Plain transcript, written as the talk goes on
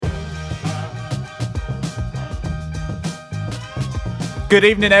Good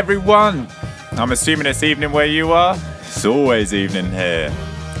evening, everyone. I'm assuming it's evening where you are. It's always evening here.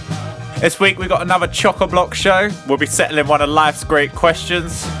 This week we got another chock-a-block show. We'll be settling one of life's great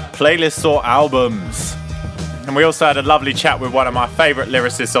questions, playlists or albums. And we also had a lovely chat with one of my favourite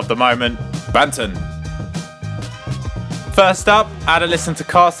lyricists of the moment, Banton. First up, I had a listen to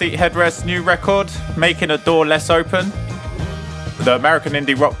Car Seat Headrest's new record, Making a Door Less Open. The American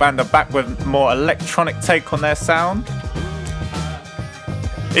indie rock band are back with a more electronic take on their sound.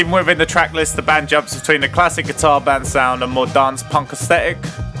 Even within the track list, the band jumps between the classic guitar band sound and more dance punk aesthetic,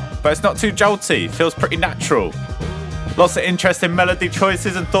 but it's not too jolty, feels pretty natural. Lots of interesting melody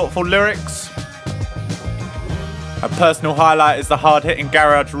choices and thoughtful lyrics. A personal highlight is the hard-hitting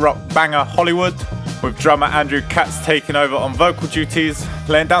garage rock banger Hollywood, with drummer Andrew Katz taking over on vocal duties,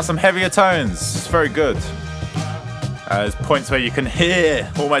 laying down some heavier tones. It's very good. There's points where you can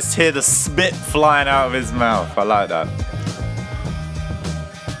almost hear the spit flying out of his mouth. I like that.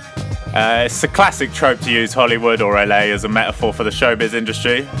 It's a classic trope to use Hollywood or LA as a metaphor for the showbiz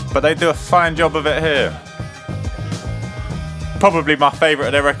industry, but they do a fine job of it here. Probably my favourite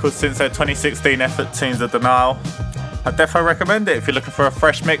of their records since their 2016 effort, Teens of Denial. I definitely recommend it if you're looking for a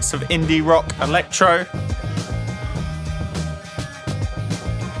fresh mix of indie rock, electro.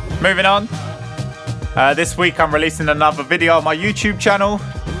 Moving on. This week I'm releasing another video on my YouTube channel,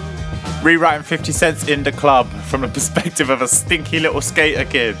 rewriting 50 Cent's In the Club from the perspective of a stinky little skater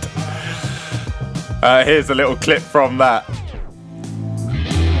kid. Here's a little clip from that.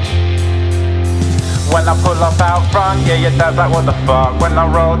 When I pull up out front, yeah, your dad's like, what the fuck? When I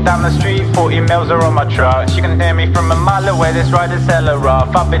roll down the street, 40 mils are on my truck. She can hear me from a mile away, this ride is hella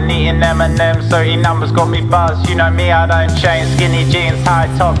rough. I've been eating M&M's, 30 numbers got me buzzed. You know me, I don't change, skinny jeans, high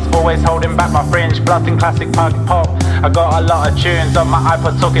tops, always holding back my fringe, blasting classic punk pop. I got a lot of tunes on my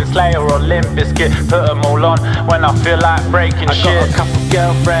iPod, talking Slayer or Limp Bizkit. Put them all on when I feel like breaking shit. I got a couple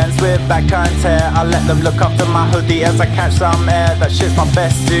girlfriends with that kind of hair. I let them look after my hoodie as I catch some air. That shit's my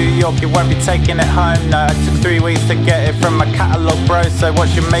best New York, you won't be taking it home. No, it took 3 weeks to get it from my catalogue, bro. So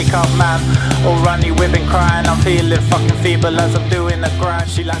what's your makeup, man? All runny, whipping, crying. I'm feeling fucking feeble as I'm doing the grind.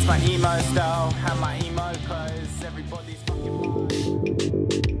 She likes my emo style and my emo clothes. Everybody's fucking.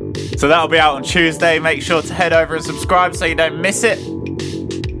 So that'll be out on Tuesday. Make sure to head over and subscribe so you don't miss it.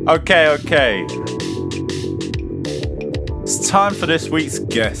 Okay. It's time for this week's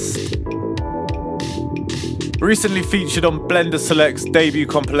guest. Recently featured on Blender Select's debut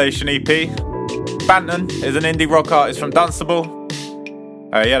compilation EP, Banton is an indie rock artist from Dunstable.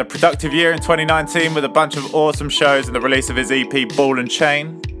 He had a productive year in 2019 with a bunch of awesome shows and the release of his EP Ball and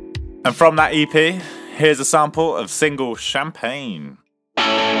Chain. And from that EP, here's a sample of single Champagne.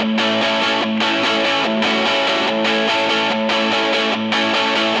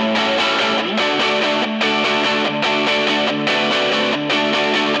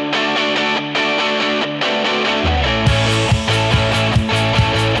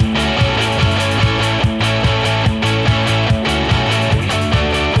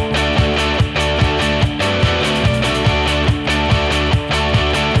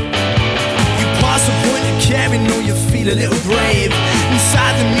 A little brave.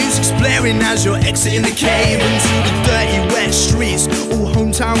 Inside the music's blaring as you're exiting the cave into the dirty wet streets. All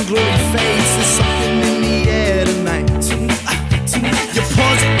hometown glory fades. There's something in the air tonight. You're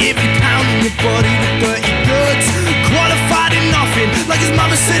positive, you're pounding your body with dirty goods. Qualified in nothing, like his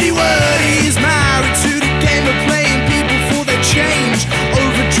mother said he would. He's married to the game of playing people for their change.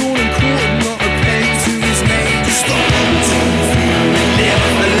 Overdrawn and caught, not a pen to his name. Just the home to feel and live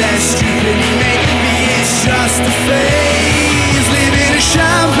a less stupid maybe. It's just a phase, living a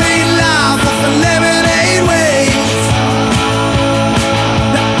champagne life off a lemonade wave.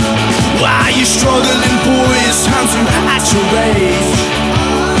 Why you struggling, boy? It's time to act your age.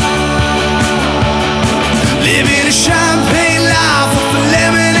 Living a champagne life off a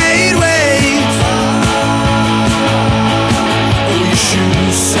lemonade wave. Oh, your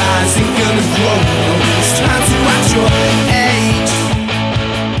shoe size ain't gonna grow. It's time to act your age.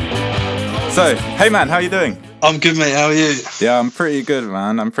 So, hey man, how you doing? I'm good, mate. How are you? Yeah, I'm pretty good,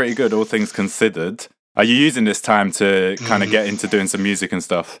 man. I'm pretty good, all things considered. Are you using this time to kind of get into doing some music and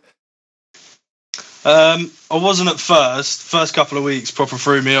stuff? I wasn't at first. First couple of weeks proper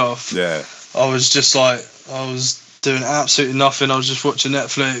threw me off. Yeah. I was just like, I was doing absolutely nothing. I was just watching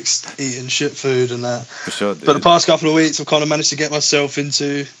Netflix, eating shit food and that. For sure, dude. But the past couple of weeks, I've kind of managed to get myself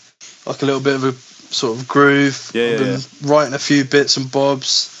into like a little bit of a sort of groove. I've been writing a few bits and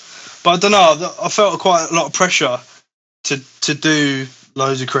bobs. But I don't know, I felt quite a lot of pressure to do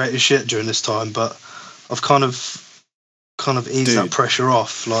loads of creative shit during this time, but I've kind of kind of ease that pressure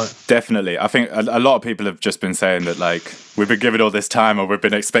off. Like, definitely. I think a lot of people have just been saying that, like, we've been given all this time, or we've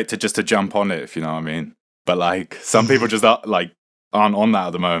been expected just to jump on it, if you know what I mean. But like, some people just aren't on that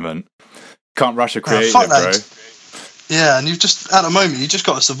at the moment. Can't rush a creative, bro. Yeah, and at the moment, you just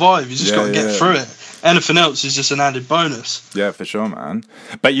got to survive. You just got to get through it. Anything else is just an added bonus. Yeah, for sure, man.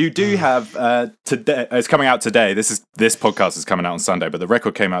 But you do have today. It's coming out today. This podcast is coming out on Sunday, but the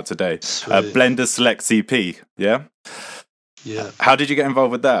record came out today. Blender Select CP. Yeah. Yeah. How did you get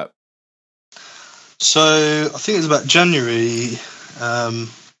involved with that? So I think it was about January.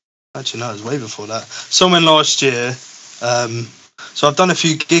 Actually, no, it was way before that. Somewhere last year. So I've done a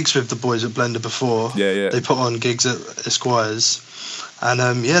few gigs with the boys at Blender before. Yeah. They put on gigs at Esquires.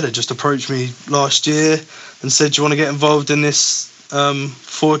 And they just approached me last year and said, do you want to get involved in this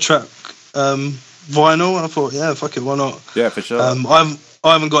 4-track vinyl? And I thought, yeah, fuck it, why not? Yeah, for sure. I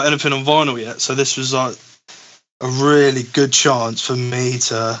haven't got anything on vinyl yet, so this was like a really good chance for me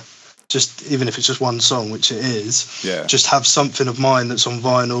to just, even if it's just one song, which it is, just have something of mine that's on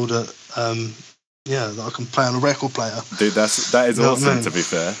vinyl that that I can play on a record player. Dude, that is awesome, to be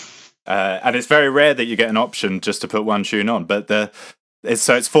fair. And it's very rare that you get an option just to put one tune on. But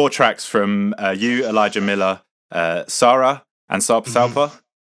it's 4 tracks from you, Elijah Miller, Sarah, and Salpa Salpa.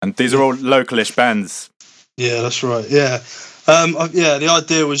 And these are all localish bands. Yeah, that's right. Yeah. The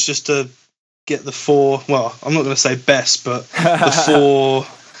idea was just to get the 4, well, I'm not going to say best, but the 4...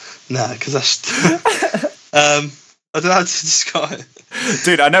 Nah, because that's... I don't know how to describe it.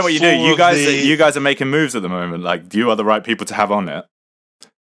 Dude, I know what you do. You guys are making moves at the moment. Like, you are the right people to have on it.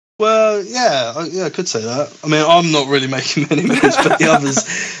 Well, I could say that. I mean, I'm not really making many moves, but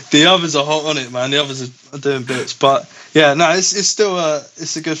the others are hot on it, man. The others are doing bits, but yeah, no, it's still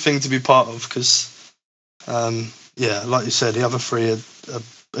it's a good thing to be part of because, like you said, the other 3 are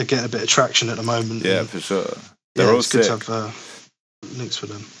getting a bit of traction at the moment. Yeah, for sure. They're all sick. Good to have links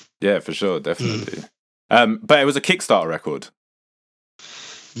with them. Yeah, for sure, definitely. But it was a Kickstarter record.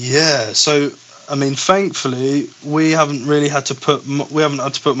 Yeah, so I mean, thankfully, we haven't had to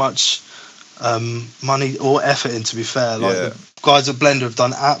put much money or effort in. To be fair, the guys at Blender have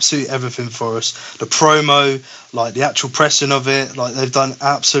done absolutely everything for us. The promo, like the actual pressing of it, like they've done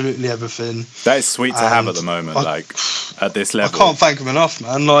absolutely everything. That is sweet to have at the moment, like at this level. I can't thank them enough,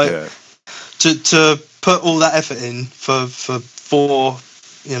 man. Like to put all that effort in for 4,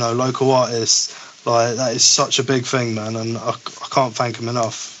 local artists. Like, that is such a big thing, man, and I can't thank them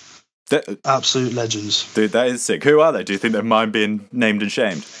enough. Absolute legends. Dude, that is sick. Who are they? Do you think they mind being named and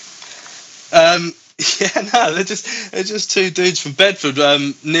shamed? They're just 2 dudes from Bedford,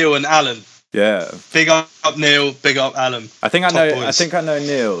 Neil and Alan. Yeah. Big up Neil, big up Alan. I think I know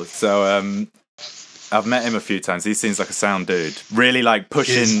Neil, so I've met him a few times. He seems like a sound dude. Really like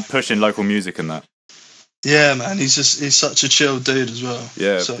pushing local music and that. Yeah, man, he's such a chill dude as well.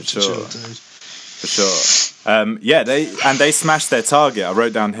 Yeah, such for sure. A chill dude. For sure. They smashed their target. I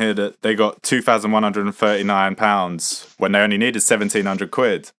wrote down here that they got £2,139 when they only needed 1,700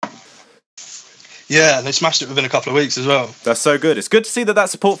 quid. Yeah, and they smashed it within a couple of weeks as well. That's so good. It's good to see that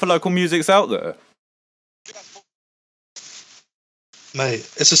support for local music's out there. Mate,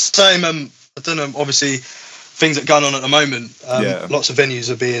 it's the same. I don't know, obviously, things that are going on at the moment. Lots of venues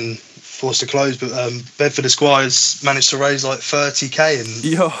are being forced to close, but Bedford Esquires managed to raise like 30k in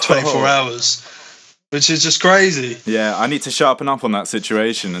 24 hours. Which is just crazy. Yeah, I need to sharpen up on that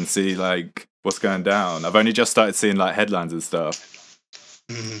situation and see like what's going down. I've only just started seeing like headlines and stuff.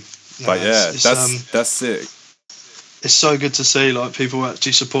 But that's sick. It's so good to see like people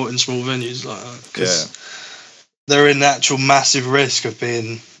actually supporting small venues like that because they're in actual massive risk of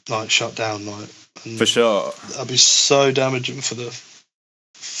being like shut down. Like, for sure, that'd be so damaging for the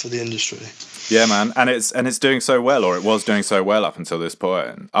industry. Yeah, man, and it's doing so well, or it was doing so well up until this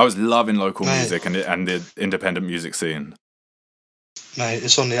point. I was loving local music and the independent music scene. Mate,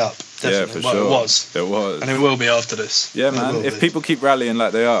 it's on the up. Definitely. Yeah, for sure. It was, and it will be after this. Yeah, man. If people keep rallying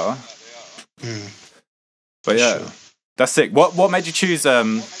like they are. But yeah, sure. That's sick. What made you choose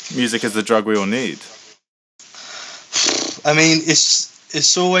music as the drug we all need? I mean,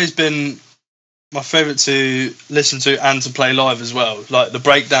 it's always been my favourite to listen to and to play live as well. Like the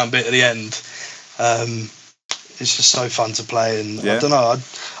breakdown bit at the end. It's just so fun to play, and I don't know. I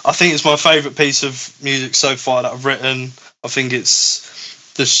think it's my favourite piece of music so far that I've written. I think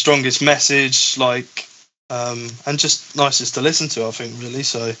it's the strongest message, like, and just nicest to listen to. I think really.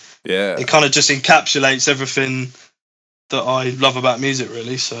 So it kind of just encapsulates everything that I love about music,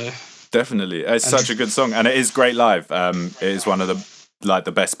 really. So definitely, it's such a good song, and it is great live. It is one of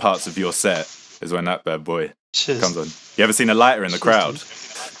the best parts of your set is when that bad boy comes on. You ever seen a lighter in the crowd?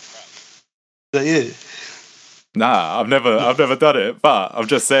 Is that you? Nah, I've never done it, but I'm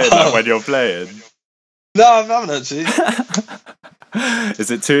just saying that when you're playing. No, I haven't actually.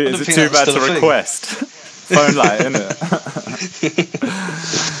 Is it too bad to request? Phone light, isn't it?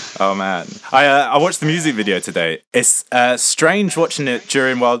 Oh man, I watched the music video today. It's strange watching it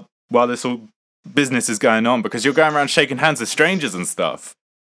during while this all business is going on, because you're going around shaking hands with strangers and stuff.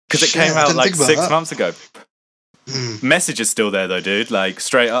 Because it came out like 6 months ago. Message is still there though, dude. Like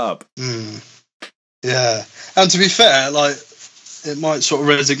straight up. Yeah, and to be fair, like it might sort of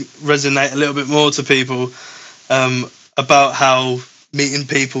resonate a little bit more to people about how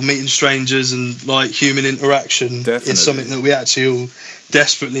meeting strangers and like human interaction is something that we actually all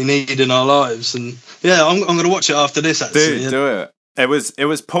desperately need in our lives. And yeah, I'm going to watch it after this. Actually, dude, do it. It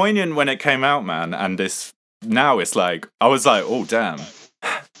was poignant when it came out, man. And now it's like I was like, oh damn.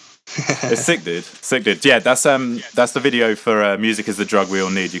 It's sick, dude. Sick, dude. Yeah, that's the video for Music is the Drug We All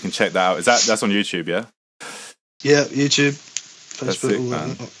Need. You can check that out. That's on YouTube, yeah? Yeah, YouTube. That's sick,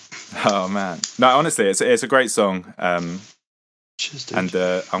 man. Oh man. No, honestly, it's a great song. Cheers, dude. And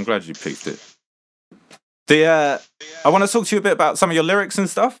I'm glad you picked it. I want to talk to you a bit about some of your lyrics and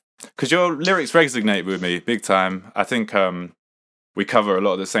stuff, because your lyrics resonate with me big time. I think we cover a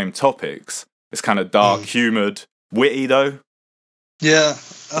lot of the same topics. It's kind of dark, humoured, witty though. Yeah,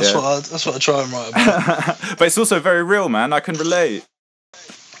 that's what I try and write about. But it's also very real, man. I can relate.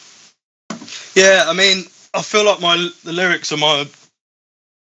 Yeah, I mean, I feel like the lyrics are my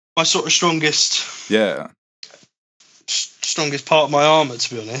sort of strongest part of my armour,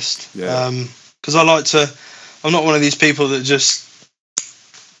 to be honest. Yeah. Because I'm not one of these people that just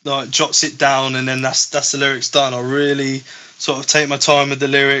like jots it down and then that's the lyrics done. I really sort of take my time with the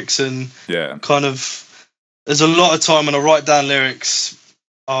lyrics and kind of. There's a lot of time when I write down lyrics,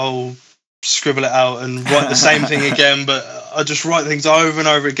 I'll scribble it out and write the same thing again, but I just write things over and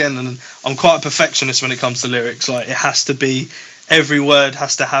over again, and I'm quite a perfectionist when it comes to lyrics. Like, it has to be, every word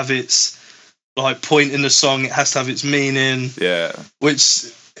has to have its like point in the song, it has to have its meaning. Yeah.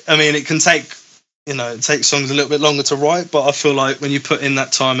 Which, I mean, it can take, it takes songs a little bit longer to write, but I feel like when you put in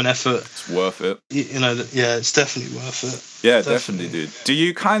that time and effort, it's worth it. It's definitely worth it. Yeah, definitely, dude. Do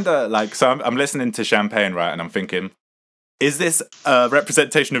you kind of like? So I'm listening to Champagne, right, and I'm thinking, is this a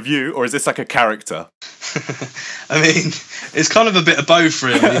representation of you, or is this like a character? I mean, it's kind of a bit of both,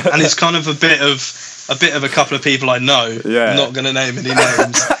 really, and it's kind of a bit of a couple of people I know. Yeah. I'm not going to name any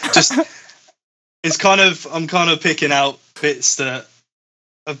names. I'm kind of picking out bits that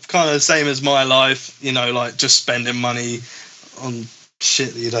are kind of the same as my life. Like just spending money on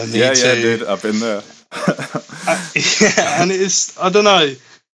shit that you don't need to. Yeah, dude, I've been there. And it's, I don't know.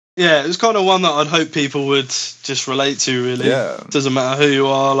 Yeah, it's kind of one that I'd hope people would just relate to, really. Yeah. It doesn't matter who you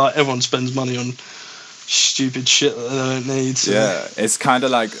are, like, everyone spends money on stupid shit that they don't need. So. Yeah, it's kind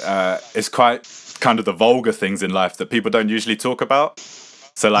of like, it's quite kind of the vulgar things in life that people don't usually talk about.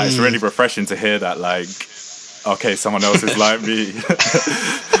 So, like, it's really refreshing to hear that, like, okay, someone else is like me.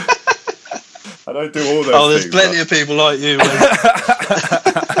 I don't do all those things. Oh, there's plenty of people like you, man.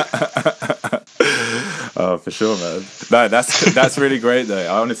 Oh, for sure, man. No, that's really great, though.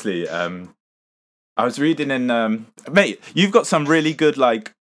 I honestly, I was reading in, mate, you've got some really good,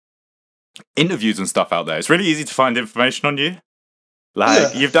 like, interviews and stuff out there. It's really easy to find information on you.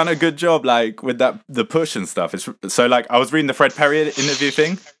 Like, you've done a good job, like, with the push and stuff. So, like, I was reading the Fred Perry interview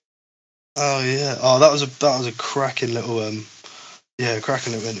thing. Oh, yeah. Oh, that was a cracking little,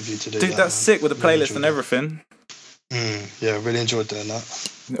 cracking little interview to do. Dude, that's sick with the playlist and everything. Yeah, really enjoyed doing that.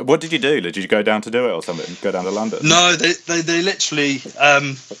 What did you do? Did you go down to do it or something? Go down to London? No, they literally just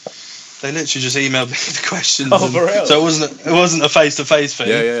emailed me the questions. Oh, for real? So it wasn't a face-to-face thing.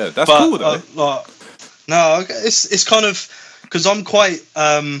 Yeah. That's cool though. No, it's kind of because I'm quite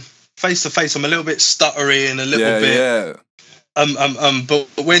face-to-face. I'm a little bit stuttery and a little bit. Yeah. But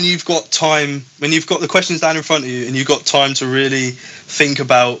when you've got time, when you've got the questions down in front of you, and you've got time to really think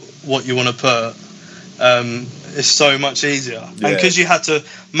about what you want to put. It's so much easier, and because you had to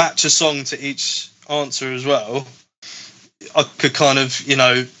match a song to each answer as well, I could kind of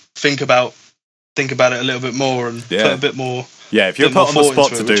think about it a little bit more and put a bit more. Yeah, if you're put on the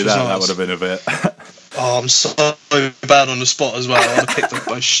spot to do that would have been a bit. Oh, I'm so bad on the spot as well. I would have picked up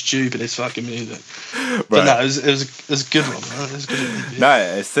the most stupidest fucking music. But no, it was a good one, man. It was good. No,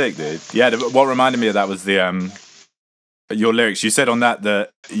 it's sick, dude. Yeah, what reminded me of that was the your lyrics. You said on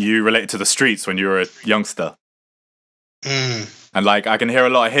that you related to the streets when you were a youngster. And like I can hear a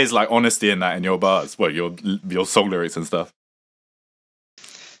lot of his like honesty in that in your bars. Well, your song lyrics and stuff.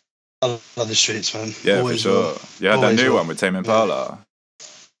 I love the streets, man. Yeah, always for sure. You had that new one with Tame Impala.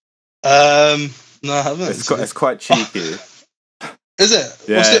 No, I haven't. It's quite cheeky. Is it?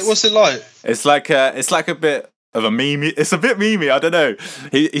 Yeah, What's it like? It's like a bit of a meme. It's a bit memey. I don't know.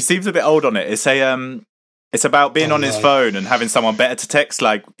 He seems a bit old on it. It's about being on his phone and having someone better to text.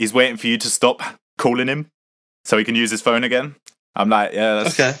 Like he's waiting for you to stop calling him so he can use his phone again. I'm like, yeah,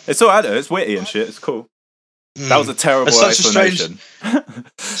 that's okay. It's alright though. It's witty and shit. It's cool. That was a terrible explanation.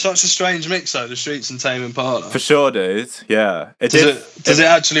 Such a strange mix though, the Streets and Tame Impala. For sure, dude. Yeah. Does it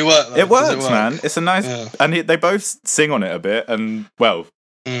actually work though? It works, man. It's a nice... And they both sing on it a bit. And, well,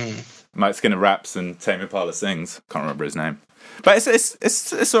 Mike Skinner raps and Tame Impala sings. Can't remember his name. But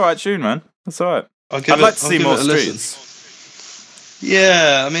it's alright tune, man. It's alright. I'd like to see more Streets.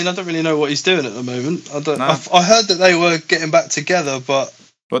 Yeah, I mean, I don't really know what he's doing at the moment. I heard that they were getting back together, but...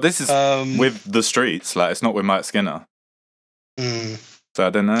 Well, this is with the Streets, like it's not with Mike Skinner. So I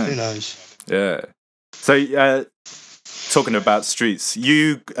don't know. Who knows? Yeah. So talking about Streets,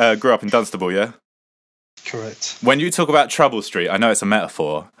 you grew up in Dunstable, yeah? Correct. When you talk about Trouble Street, I know it's a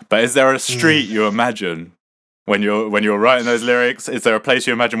metaphor, but is there a street you imagine when you're writing those lyrics? Is there a place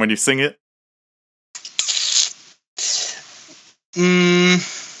you imagine when you sing it? You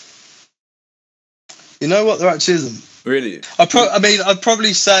know what? There actually isn't. Really? I'd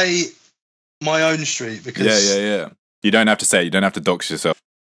probably say my own street because... Yeah. You don't have to say it. You don't have to dox yourself.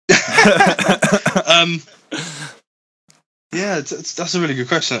 Yeah, that's a really good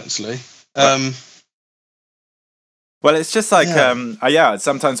question, actually. Well, it's just like,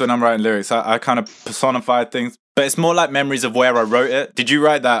 sometimes when I'm writing lyrics, I kind of personify things, but it's more like memories of where I wrote it. Did you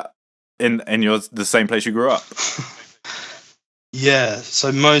write that in the same place you grew up? Yeah,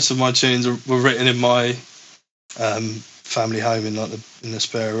 so most of my tunes were written in my family home in the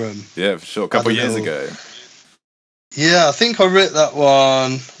spare room. Yeah, for sure. A couple of years ago. Yeah, I think I wrote that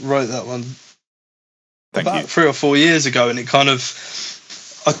one about 3 or 4 years ago, and I kind of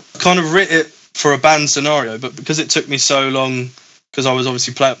writ it for a band scenario, but because it took me so long, because I was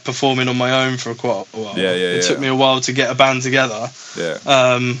obviously performing on my own for quite a while. It took me a while to get a band together. Yeah.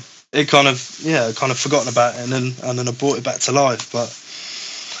 It kind of forgotten about it, and then I brought it back to life. But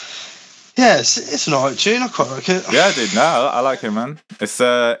yeah, it's an alright tune. I quite like it. Yeah, dude. No, I like it, man. It's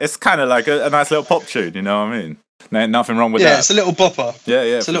kind of like a nice little pop tune. You know what I mean? Ain't nothing wrong with that. Yeah, it's a little bopper. Yeah,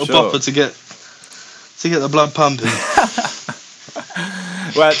 it's a little bopper to get the blood pumping.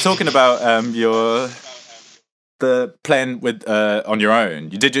 Well, talking about the playing with on your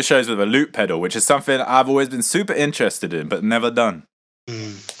own, you did your shows with a loop pedal, which is something I've always been super interested in, but never done.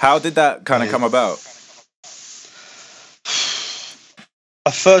 How did that kind of come about?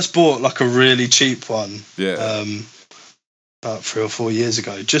 I first bought like a really cheap one. Yeah. About 3 or 4 years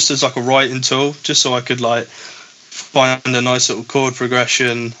ago, just as like a writing tool, just so I could like find a nice little chord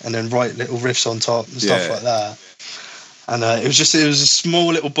progression and then write little riffs on top and stuff like that. And it was a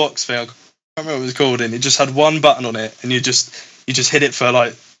small little box thing. I can't remember what it was called, and it just had one button on it, and you just hit it for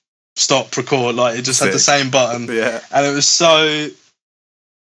like stop, record, like it just had the same button. Yeah. And it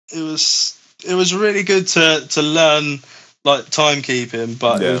was really good to learn like timekeeping,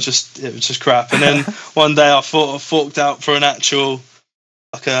 but it was just crap. And then one day I thought I forked out for an actual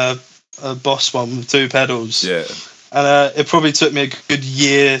like a Boss one with 2 pedals. Yeah. And it probably took me a good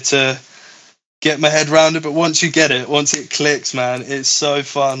year to get my head around it, but once it clicks, man, it's so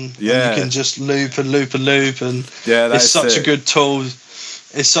fun. Yeah. And you can just loop and loop and loop, and it's such a good tool.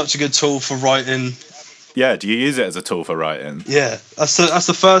 It's such a good tool for writing. Yeah, do you use it as a tool for writing? Yeah, that's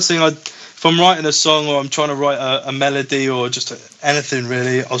the first thing if I'm writing a song or I'm trying to write a melody or just anything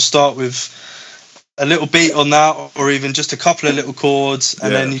really, I'll start with a little beat on that, or even just a couple of little chords,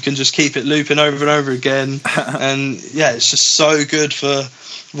 and then you can just keep it looping over and over again. And it's just so good for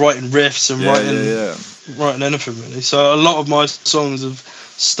writing riffs and writing anything really. So a lot of my songs have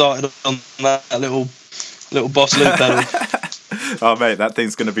started on that little Boss loop pedal. Oh mate, that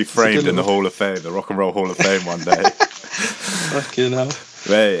thing's going to be framed in the Hall of Fame, the Rock and Roll Hall of Fame one day. Fucking hell.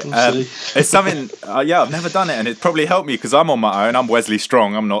 Right. It's something, I've never done it, and it probably helped me because I'm on my own. I'm Wesley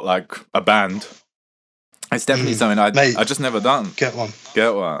Strong. I'm not like a band. It's definitely something I just never done. Get one.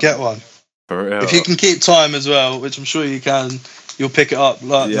 For real. If you can keep time as well, which I'm sure you can, you'll pick it up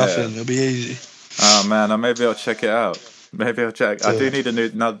like nothing. It'll be easy. Oh man, maybe I'll check it out. Maybe I'll check. I do need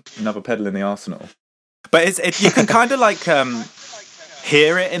another pedal in the arsenal. But you can kind of like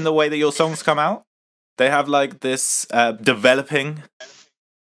hear it in the way that your songs come out. They have like this developing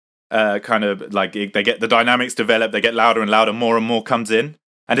kind of like they get the dynamics developed. They get louder and louder. More and more comes in.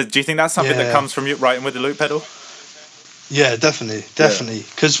 And do you think that's something that comes from you writing with the loop pedal? Yeah, definitely.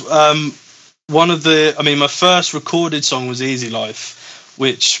 Because my first recorded song was Easy Life,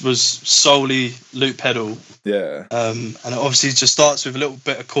 which was solely loop pedal. Yeah. And it obviously just starts with a little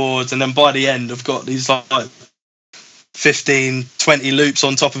bit of chords, and then by the end I've got these like 15, 20 loops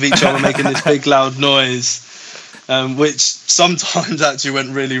on top of each other making this big loud noise. which sometimes actually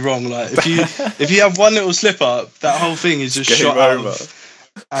went really wrong. Like if you have one little slip up, that whole thing is just shot over,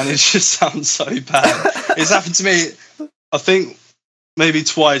 and it just sounds so bad. It's happened to me, I think, maybe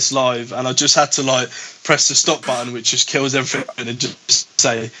twice live, and I just had to like press the stop button, which just kills everything, and just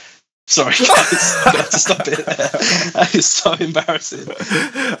say, "Sorry, guys, I have to stop it there." It's so embarrassing.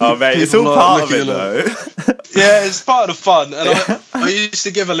 Oh, mate, it's all part of it, though. Yeah, it's part of the fun. And I used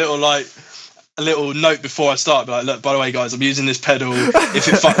to give a little note before I start, like, look, by the way, guys, I'm using this pedal. If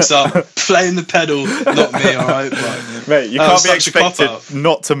it fucks up, playing the pedal, not me, all right? But, mate, you can't be expected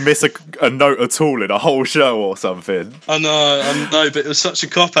not to miss a note at all in a whole show or something. I know, but it was such a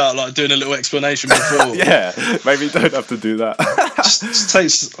cop-out, like doing a little explanation before. Yeah, maybe you don't have to do that.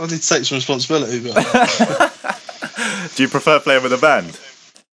 I need to take some responsibility. But... Do you prefer playing with a band?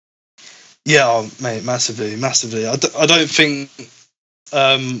 Yeah, mate, massively. I don't think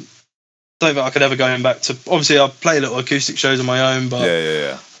I could ever go back to. Obviously, I play little acoustic shows on my own, but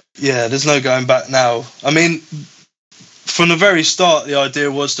yeah, there's no going back now. I mean, from the very start, the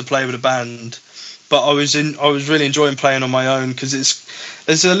idea was to play with a band, but I was really enjoying playing on my own because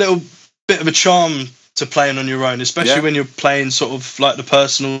there's a little bit of a charm to playing on your own, especially when you're playing sort of like the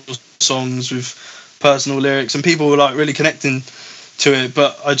personal songs with personal lyrics, and people were like really connecting to it.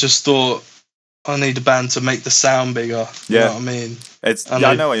 But I just thought, I need a band to make the sound bigger. You know what I mean?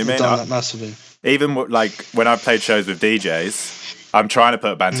 I know what you mean. Done that massively. Even like when I played shows with DJs, I'm trying to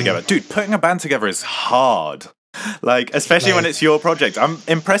put a band together. Dude, putting a band together is hard. Like, especially when it's your project. I'm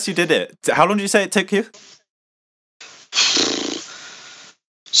impressed you did it. How long did you say it took you?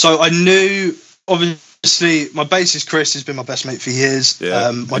 So I knew, obviously, my bassist Chris has been my best mate for years.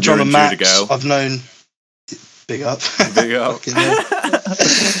 Yeah. My drummer Max, I've known. Big up. Big up.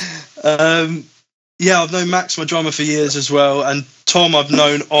 I've known Max, my drummer, for years as well, and Tom I've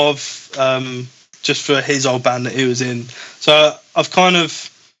known of just for his old band that he was in. So I've kind of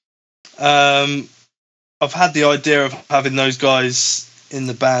I've had the idea of having those guys in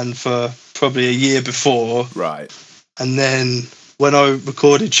the band for probably a year before, right? And then when I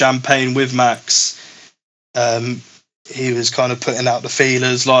recorded Champagne with Max, he was kind of putting out the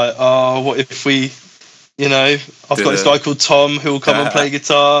feelers, like, oh, what if we, I've got this guy called Tom who will come and play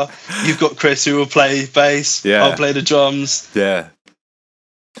guitar. You've got Chris who will play bass. Yeah. I'll play the drums. Yeah.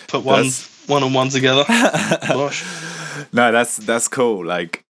 Put one on one together. Gosh. No, that's cool.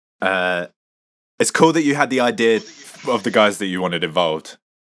 Like, it's cool that you had the idea of the guys that you wanted involved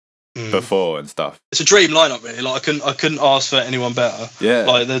before and stuff. It's a dream lineup, really. Like, I couldn't ask for anyone better. Yeah.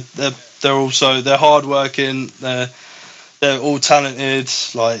 Like, they're hardworking. They're all talented.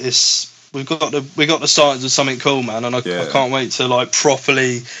 Like, we got the signs of something cool, man, and I can't wait to like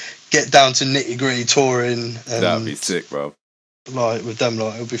properly get down to nitty gritty touring. And, that'd be sick, bro. Like with them,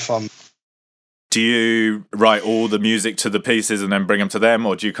 like it'll be fun. Do you write all the music to the pieces and then bring them to them,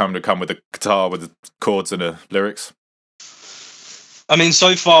 or do you come with a guitar with the chords and the lyrics? I mean,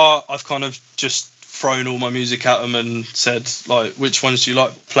 so far I've kind of just thrown all my music at them and said, like, which ones do you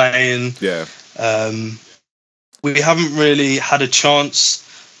like playing? Yeah. We haven't really had a chance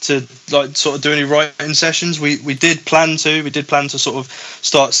to like sort of do any writing sessions. We did plan to sort of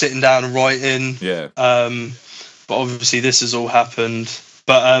start sitting down and writing. Yeah. But obviously this has all happened.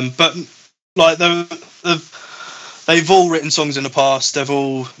 But like they've all written songs in the past. They've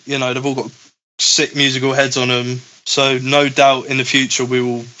all got sick musical heads on them. So no doubt in the future we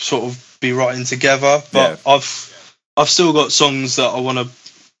will sort of be writing together. But I've still got songs that I want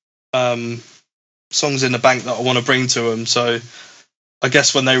to songs in the bank that I want to bring to them. So I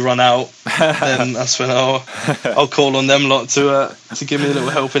guess when they run out, then that's when I'll call on them lot to give me a little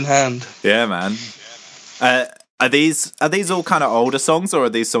helping hand. Yeah, man. Are these all kind of older songs, or are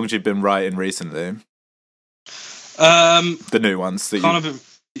these songs you've been writing recently? The new ones that kind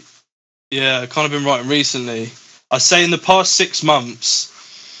of been writing recently. I'd say in the past 6 months,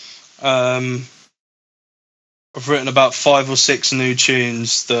 I've written about 5 or 6 new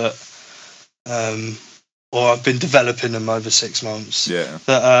tunes that. Or I've been developing them over 6 months. Yeah.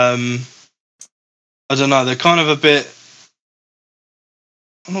 That I don't know. They're kind of a bit.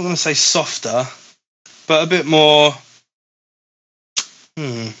 I'm not going to say softer, but a bit more.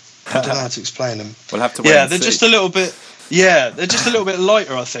 I don't know how to explain them. We'll have to wait. Yeah, they're just a little bit. Yeah, they're just a little bit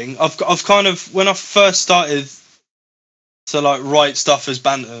lighter. I think I've kind of, when I first started to like write stuff as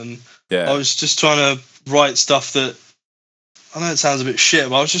Banton, I was just trying to write stuff that. I know it sounds a bit shit,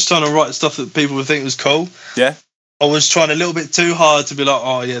 but I was just trying to write stuff that people would think was cool. Yeah. I was trying a little bit too hard to be like,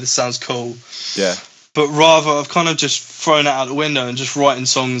 oh yeah, this sounds cool. Yeah. But rather, I've kind of just thrown it out the window and just writing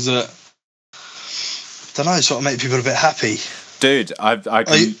songs that, I don't know, sort of make people a bit happy. Dude, I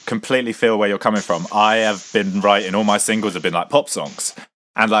can completely feel where you're coming from. I have been writing, all my singles have been like pop songs.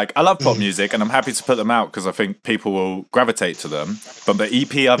 And like, I love pop music and I'm happy to put them out because I think people will gravitate to them. But the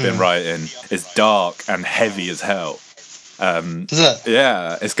EP I've been writing is dark and heavy as hell. Is it?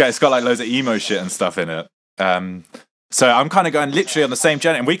 Yeah, it's got like loads of emo shit and stuff in it. So I'm kind of going literally on the same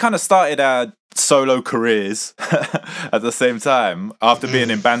journey. And we kind of started our solo careers at the same time after being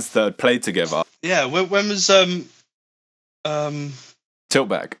in bands that had played together. Yeah, when was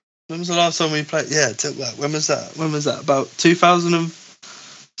Tiltback. When was the last time we played? Yeah, Tiltback. When was that? About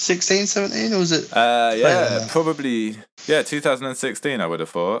 2016, 17, or was it? Yeah, probably. Yeah, 2016. I would have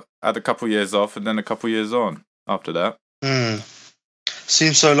thought. I had a couple years off and then a couple years on after that.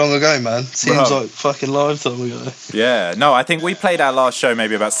 Seems so long ago, man. Seems like fucking lifetime ago. Yeah, no, I think we played our last show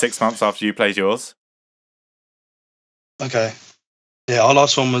maybe about 6 months after you played yours. Okay. Yeah, our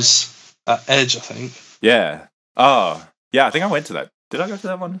last one was at Edge, I think. Yeah. Oh, yeah, I think I went to that. Did I go to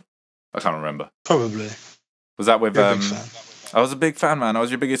that one? I can't remember. Probably. Was that with... You're a big fan. I was a big fan, man. I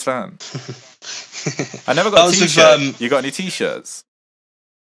was your biggest fan. I never got a t-shirt. You got any t-shirts?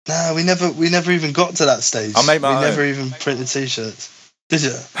 No, we never even got to that stage. I'll make my own. We never even printed t-shirts. Did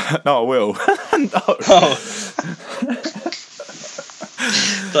you? No, I will. No. Oh.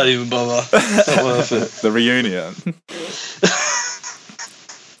 Don't even bother. Not worth it. The reunion.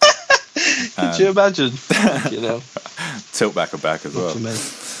 Could you imagine? Tiltback are back as well.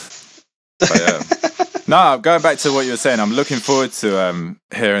 But, yeah. No, going back to what you were saying, I'm looking forward to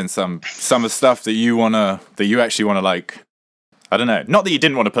hearing some of the stuff that you actually wanna like. I don't know. Not that you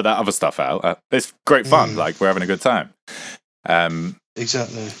didn't want to put that other stuff out. It's great fun. Like, we're having a good time.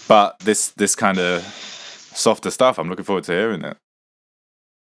 Exactly. But this kind of softer stuff, I'm looking forward to hearing it.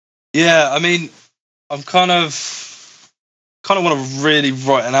 Yeah, I mean, I'm kind of want to really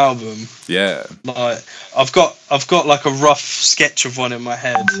write an album. Yeah. Like, I've got like a rough sketch of one in my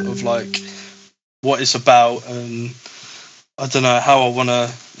head of like what it's about, and I don't know how I want to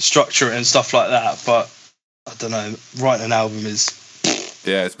structure it and stuff like that. But I don't know. Writing an album is...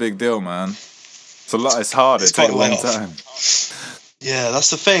 Yeah, it's a big deal, man. It's a lot. It's hard. It takes a long time. Yeah, that's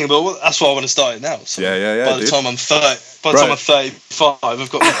the thing. But that's why I want to start it now. So yeah. By the time I'm 35,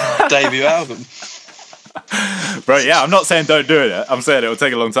 I've got my debut album. Bro, yeah, I'm not saying don't do it. I'm saying it'll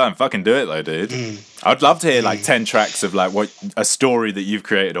take a long time. Fucking do it though, dude. I'd love to hear like 10 tracks of like a story that you've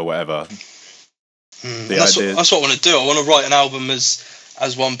created or whatever. That's what I want to do. I want to write an album as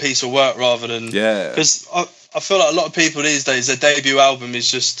one piece of work rather than... Yeah. Because I feel like a lot of people these days, their debut album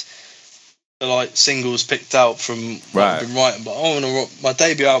is just like singles picked out from what I've been writing. But I want my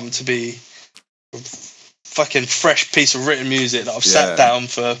debut album to be a fucking fresh piece of written music that I've sat down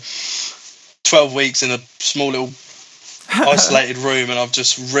for 12 weeks in a small little isolated room and I've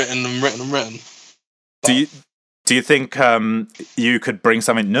just written. But, do you think you could bring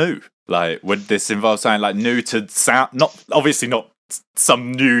something new? Like, would this involve something like new to sound? Not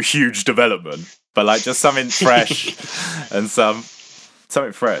some new huge development, but like just something fresh and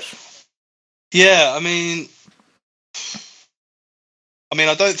something fresh. Yeah, I mean,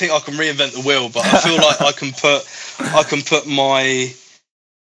 I don't think I can reinvent the wheel, but I feel like I can put my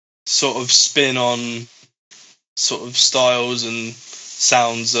sort of spin on sort of styles and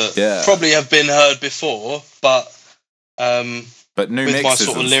sounds that probably have been heard before, but new with mixes my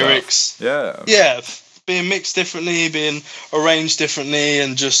sort of lyrics, stuff. being mixed differently, being arranged differently,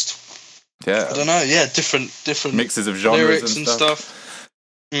 and just I don't know, different mixes of genres lyrics and stuff.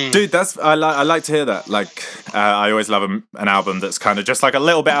 Dude, I like to hear that. Like, I always love an album that's kind of just like a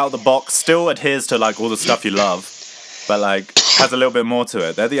little bit out of the box, still adheres to like all the stuff you love, but like has a little bit more to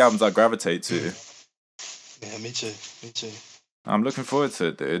it. They're the albums I gravitate to. Yeah, me too. I'm looking forward to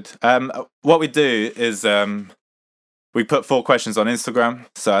it, dude. What we do is we put 4 questions on Instagram,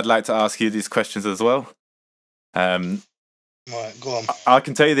 so I'd like to ask you these questions as well. Right, go on. I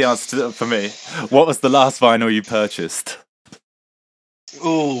can tell you the answer to that for me. What was the last vinyl you purchased?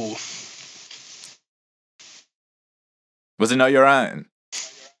 Ooh. Was it not your own?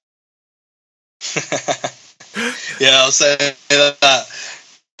 Yeah, I'll say that.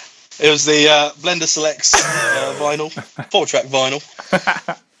 It was the Blender Selects vinyl, 4-track vinyl,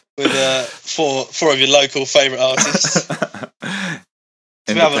 with 4 of your local favourite artists. To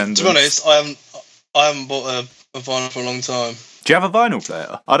be honest, I haven't bought a vinyl for a long time. Do you have a vinyl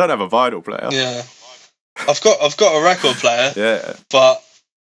player? I don't have a vinyl player. Yeah, I've got a record player. Yeah, but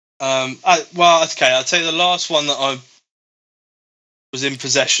I'll tell you the last one that I was in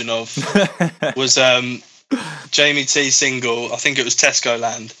possession of was Jamie T single. I think it was Tesco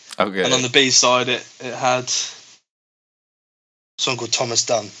Land. Okay. And on the B side, it had a song called Thomas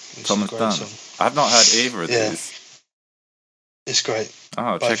Dunn. Thomas Dunn. I've not heard either of these. It's great.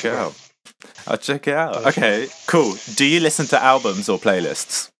 Oh, Both check it are out. I'll check it out. Both Okay, cool. Do you listen to albums or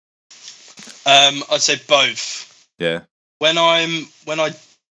playlists? I'd say both. Yeah. When I, do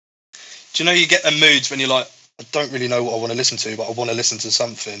you know you get the moods when you're like, I don't really know what I want to listen to, but I want to listen to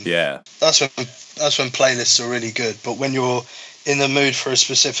something. Yeah. That's when playlists are really good. But when you're in the mood for a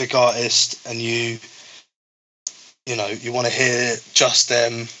specific artist and you want to hear just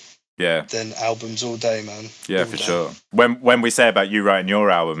them, Yeah. then albums all day, man. Yeah, all for day. sure. When we say about you writing your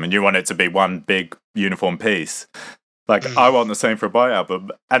album and you want it to be one big uniform piece, like I want the same for my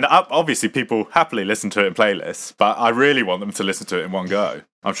album. And obviously people happily listen to it in playlists, but I really want them to listen to it in one go.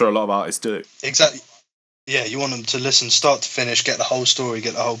 I'm sure a lot of artists do. Exactly. Yeah, you want them to listen start to finish, get the whole story,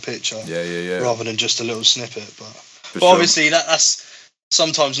 get the whole picture. Yeah. Rather than just a little snippet. But Sure. obviously that's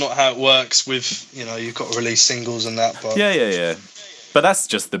sometimes not how it works with, you've got to release singles and that. But Yeah. But that's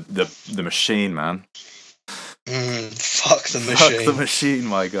just the machine, man. Fuck the machine. Fuck the machine,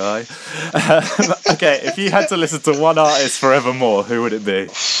 my guy. Okay, if you had to listen to one artist forevermore, who would it be?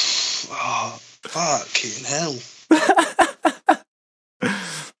 Oh, fucking hell.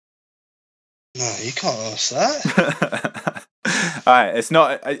 No, you can't ask that. Alright,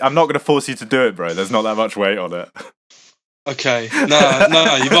 I'm not going to force you to do it, bro. There's not that much weight on it. Okay.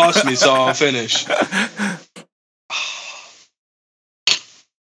 No, you've asked me, so I'll finish.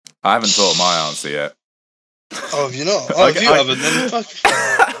 I haven't thought of my answer yet. Oh, have you not? Oh, if you haven't, then fuck.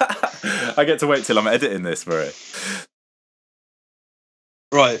 I get to wait till I'm editing this for it.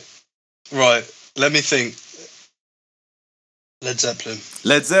 Right. Let me think. Led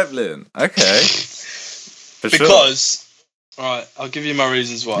Zeppelin. Okay. Because, right, I'll give you my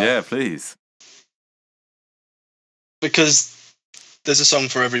reasons why. Yeah, please. Because there's a song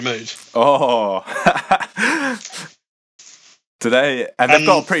for every mood. Oh. Today, and they've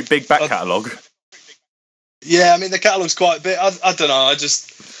got a pretty big back catalogue. Yeah, I mean the catalogue's quite big. I don't know. I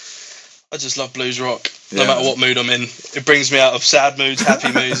just love blues rock. No matter what mood I'm in, it brings me out of sad moods,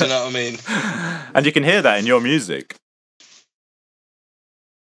 happy moods. You know what I mean? And you can hear that in your music.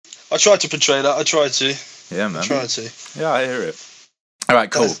 I try to portray that. I try to. Yeah, man. I try to. Yeah, I hear it. All right,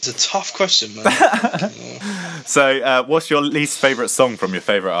 cool. It's a tough question, man. So, what's your least favourite song from your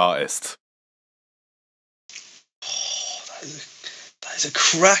favourite artist? That is a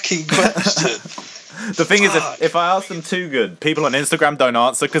cracking question. The thing is, if I ask them too good, people on Instagram don't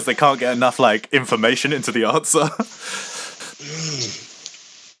answer because they can't get enough information into the answer.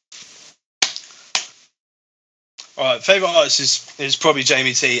 Alright, favourite artist is probably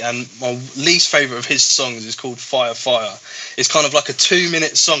Jamie T, and my least favourite of his songs is called Fire Fire. It's kind of like a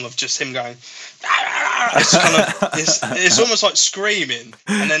 2-minute song of just him going. It's almost like screaming,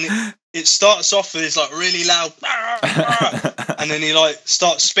 and then it starts off with this really loud, and then he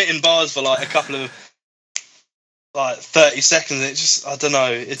starts spitting bars for a couple of 30 seconds. It just, I don't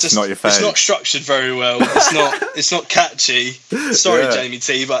know. It just, it's not structured very well. It's not catchy. Sorry, Jamie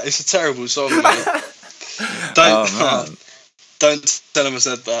T, but it's a terrible song, mate. Don't tell him I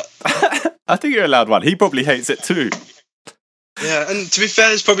said that. I think you're allowed one. He probably hates it too. Yeah, and to be fair,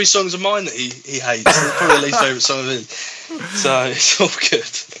 there's probably songs of mine that he hates. It's probably the least favourite song of his. So it's all good.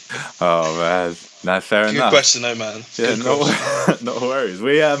 Oh man, no, fair enough. Good question, though, man. Yeah, no worries.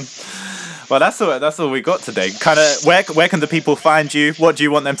 We well, that's all we got today. Kind of, where can the people find you? What do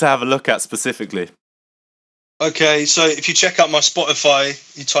you want them to have a look at specifically? Okay, so if you check out my Spotify,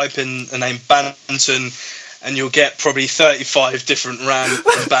 you type in the name Banton, and you'll get probably 35 different random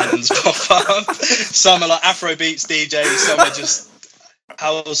bands pop up. Some are like Afrobeats DJs, some are just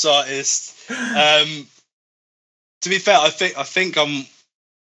house artists. To be fair, I think I'm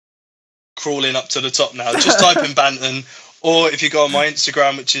crawling up to the top now. Just type in Banton, or if you go on my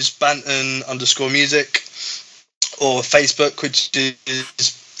Instagram, which is Banton_music, or Facebook, which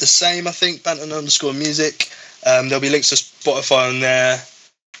is the same, I think, Banton_music. There'll be links to Spotify on there.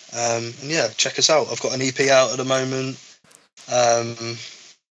 And yeah, check us out. I've got an EP out at the moment.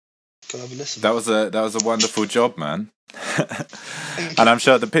 Go have a listen. That was a wonderful job, man. And I'm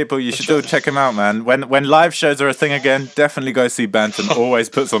sure the people, you should all check him out, man. When live shows are a thing again, definitely go see Banton. Always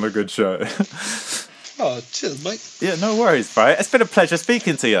puts on a good show. Oh, cheers, mate. Yeah, no worries, bro. It's been a pleasure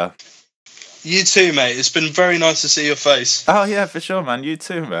speaking to you. You too, mate. It's been very nice to see your face. Oh yeah, for sure, man. You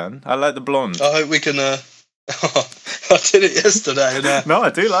too, man. I like the blonde. I hope we can. I did it yesterday. And, no, I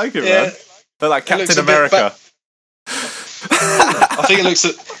do like it, man. They're like Captain America. I think it looks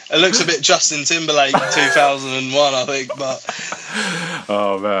a bit Justin Timberlake 2001, I think, but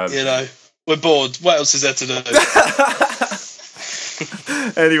oh man, we're bored. What else is there to do?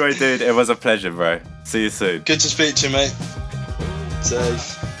 Anyway, dude, it was a pleasure, bro. See you soon. Good to speak to you, mate.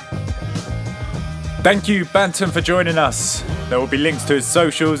 Safe. Thank you, Banton, for joining us. There will be links to his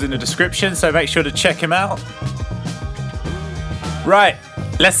socials in the description, so make sure to check him out. Right,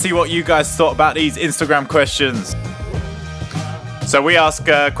 let's see what you guys thought about these Instagram questions. So we ask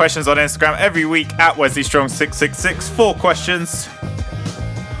questions on Instagram every week at WesleyStrong666. 4 questions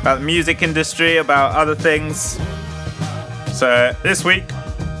about the music industry, about other things. So this week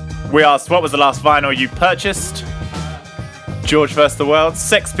we asked, what was the last vinyl you purchased? George vs. the World,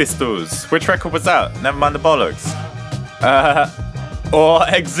 Sex Pistols. Which record was that? Never mind the bollocks. Or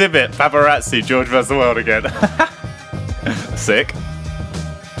Exhibit, Paparazzi, George vs. the World again. Sick.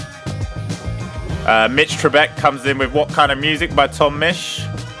 Mitch Trebek comes in with What Kind of Music by Tom Misch.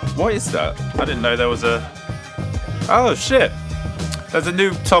 What is that? I didn't know there was a... Oh shit. There's a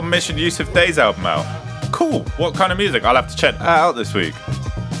new Tom Misch and Yusuf Days album out. Cool. What Kind of Music? I'll have to check that out this week.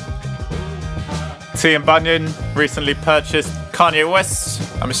 T and Bunyan recently purchased Kanye West.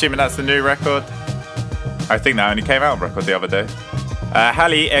 I'm assuming that's the new record. I think that only came out on record the other day.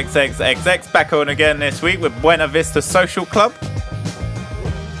 Hallie XXXX back on again this week with Buena Vista Social Club.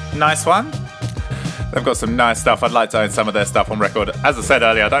 Nice one. They've got some nice stuff. I'd like to own some of their stuff on record. As I said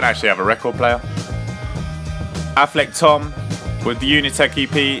earlier, I don't actually have a record player. Affleck Tom with the Unitech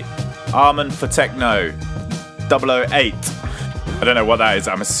EP Armand for Techno 008. I don't know what that is.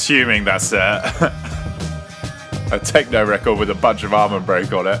 I'm assuming that's a techno record with a bunch of Armand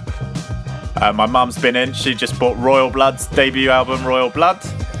break on it. My mum's been in. She just bought Royal Blood's debut album, Royal Blood.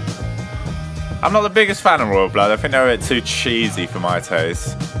 I'm not the biggest fan of Royal Blood. I think they're a bit too cheesy for my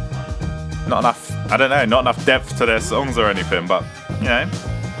taste. Not enough, I don't know, not enough depth to their songs or anything, but, you know,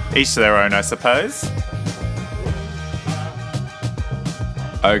 each to their own, I suppose.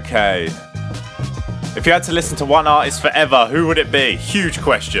 Okay. If you had to listen to one artist forever, who would it be? Huge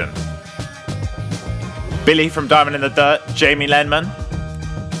question. Billy from Diamond in the Dirt, Jamie Lenman.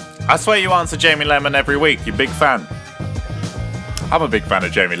 I swear you answer Jamie Lenman every week, you big fan. I'm a big fan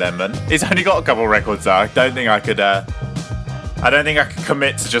of Jamie Lenman. He's only got a couple records though. I don't think I could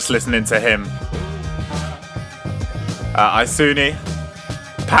commit to just listening to him. Isuni,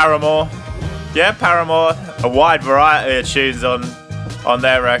 Paramore. Yeah, Paramore. A wide variety of tunes on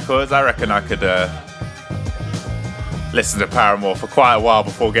their records. I reckon I could listen to Paramore for quite a while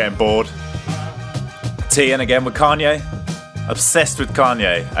before getting bored. T and again with Kanye. Obsessed with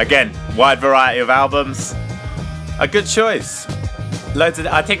Kanye. Again, wide variety of albums. A good choice. Loads of.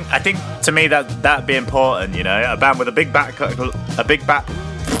 I think to me that'd be important. You know, a band with a big back catalogue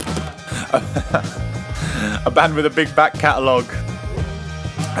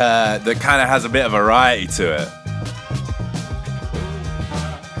that kind of has a bit of variety to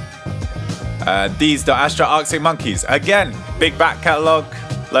it. These the Astro Arctic Monkeys. Again, big back catalogue,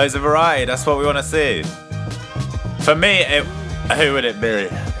 loads of variety. That's what we want to see. For me, who would it be?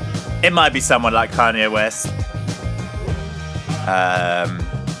 It might be someone like Kanye West.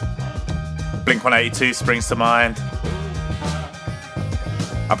 Blink-182 springs to mind.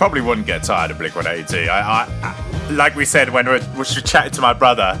 I probably wouldn't get tired of Blink-182. I like we said when we were chatting to my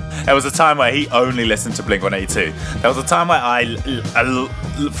brother, there was a time where he only listened to Blink-182. There was a time where I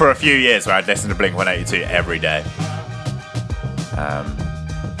for a few years where I'd listen to Blink-182 every day.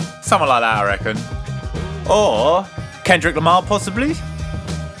 Someone like that, I reckon. Or Kendrick Lamar, possibly.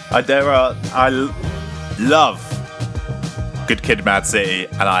 I love Good Kid, Mad City,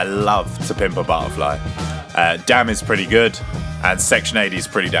 and I love To Pimp a Butterfly. Damn is pretty good, and Section 80 is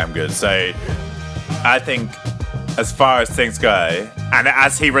pretty damn good. So I think, as far as things go, and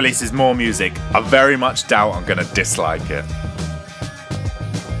as he releases more music, I very much doubt I'm going to dislike it.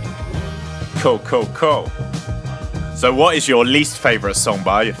 Cool. So what is your least favourite song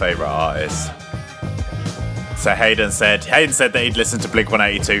by your favourite artist? So Hayden said that he'd listen to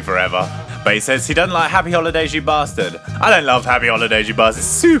Blink-182 forever. But he says he doesn't like Happy Holidays, You Bastard. I don't love Happy Holidays, You Bastard. It's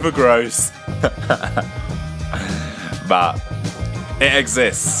super gross. But it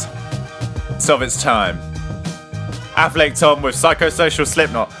exists. It's of its time. Affleck Tom with Psychosocial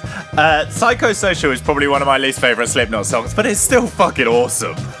Slipknot. Psychosocial is probably one of my least favourite Slipknot songs, but it's still fucking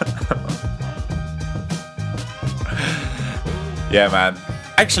awesome. Yeah, man.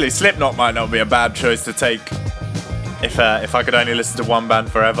 Actually, Slipknot might not be a bad choice to take if I could only listen to one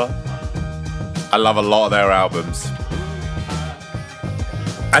band forever. I love a lot of their albums.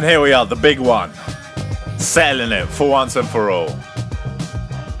 And here we are, the big one. Settling it for once and for all.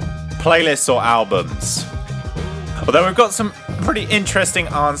 Playlists or albums? Although we've got some pretty interesting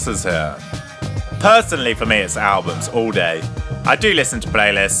answers here. Personally, for me, it's albums all day. I do listen to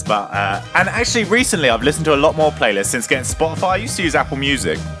playlists, but... and actually, recently, I've listened to a lot more playlists since getting Spotify. I used to use Apple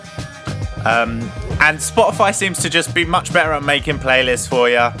Music. And Spotify seems to just be much better at making playlists for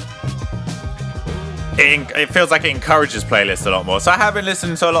you. it feels like it encourages playlists a lot more. So I have been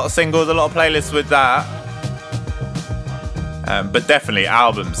listening to a lot of singles, a lot of playlists with that. But definitely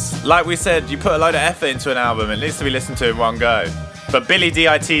albums. Like we said, you put a load of effort into an album, it needs to be listened to in one go. But Billy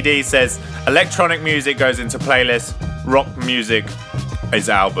DITD says, electronic music goes into playlists, rock music is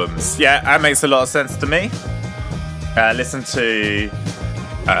albums. Yeah, that makes a lot of sense to me. Listen to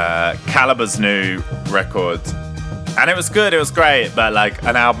Caliber's new record. And it was good, it was great, but like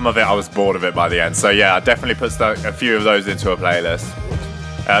an album of it, I was bored of it by the end. So yeah, I definitely put a few of those into a playlist.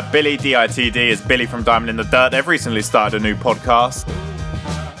 Billy DITD is Billy from Diamond in the Dirt. They've recently started a new podcast.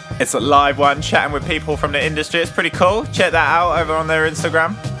 It's a live one, chatting with people from the industry. It's pretty cool. Check that out over on their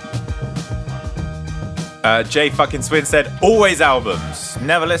Instagram. Jay fucking Swin said, always albums.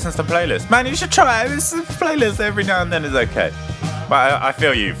 Never listens to playlists. Man, you should try it. This playlist every now and then is okay. But I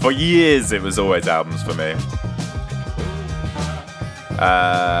feel you. For years, it was always albums for me.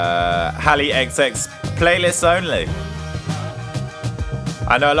 Hallie XX, playlists only.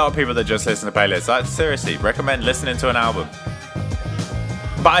 I know a lot of people that just listen to playlists. I seriously recommend listening to an album.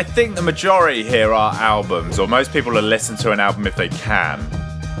 But I think the majority here are albums, or most people will listen to an album if they can.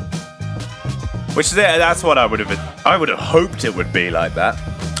 Which is it. That's what I would have hoped it would be like that.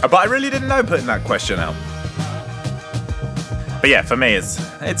 But I really didn't know putting that question out. But yeah, for me,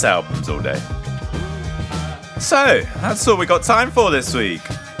 it's albums all day. So that's all we got time for this week.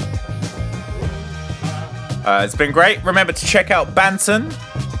 It's been great. Remember to check out Banton.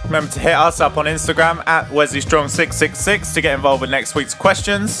 Remember to hit us up on Instagram at WesleyStrong666 to get involved with next week's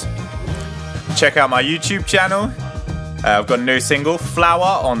questions. Check out my YouTube channel. I've got a new single,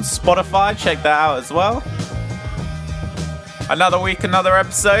 Flower, on Spotify. Check that out as well. Another week, another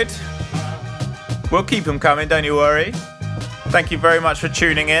episode. We'll keep them coming, don't you worry. Thank you very much for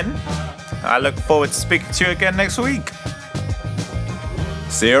tuning in. I look forward to speaking to you again next week.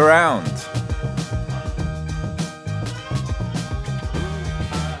 See you around.